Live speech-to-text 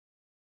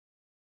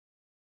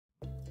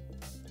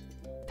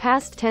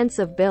Past tense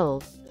of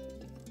build.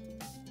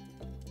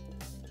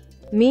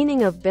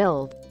 Meaning of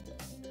build.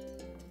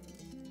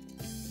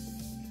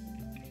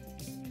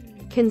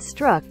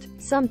 Construct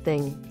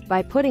something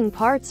by putting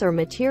parts or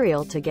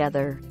material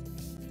together.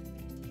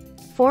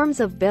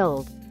 Forms of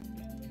build.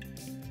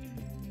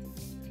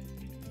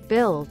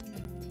 Build.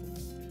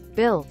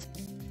 Built.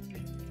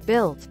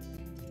 Built.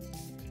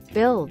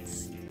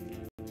 Builds.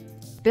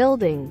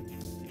 Building.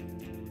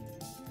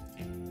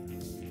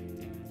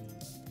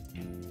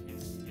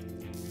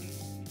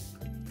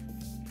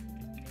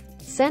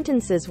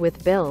 Sentences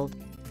with build.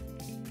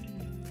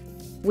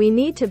 We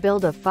need to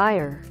build a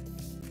fire.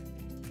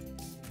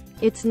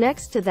 It's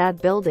next to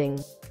that building.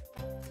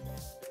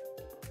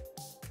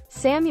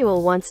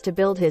 Samuel wants to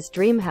build his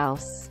dream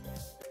house.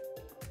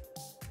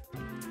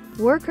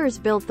 Workers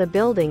built the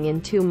building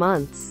in 2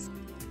 months.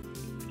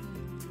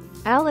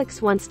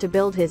 Alex wants to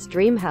build his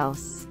dream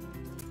house.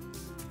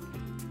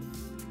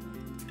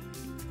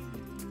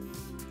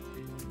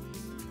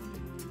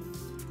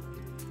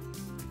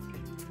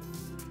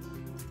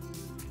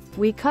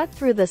 We cut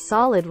through the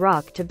solid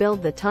rock to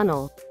build the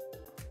tunnel.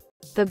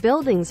 The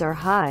buildings are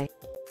high.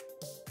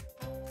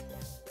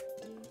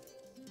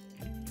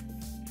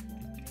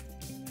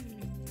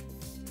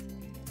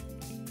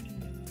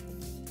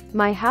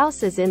 My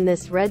house is in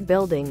this red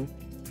building.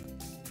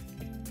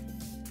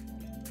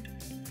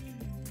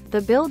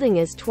 The building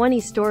is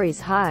 20 stories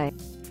high.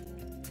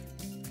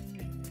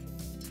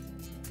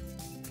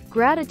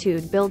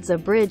 Gratitude builds a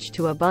bridge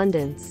to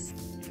abundance.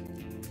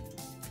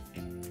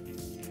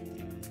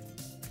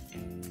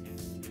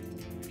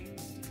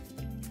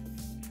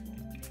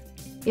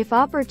 If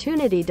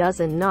opportunity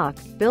doesn't knock,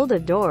 build a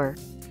door.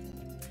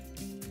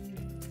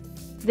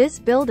 This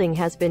building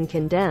has been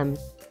condemned.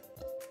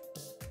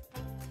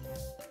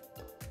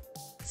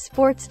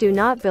 Sports do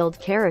not build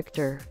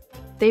character.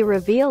 They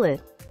reveal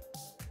it.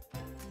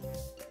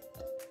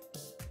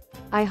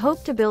 I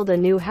hope to build a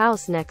new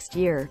house next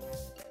year.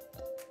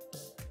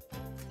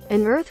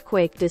 An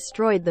earthquake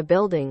destroyed the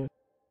building.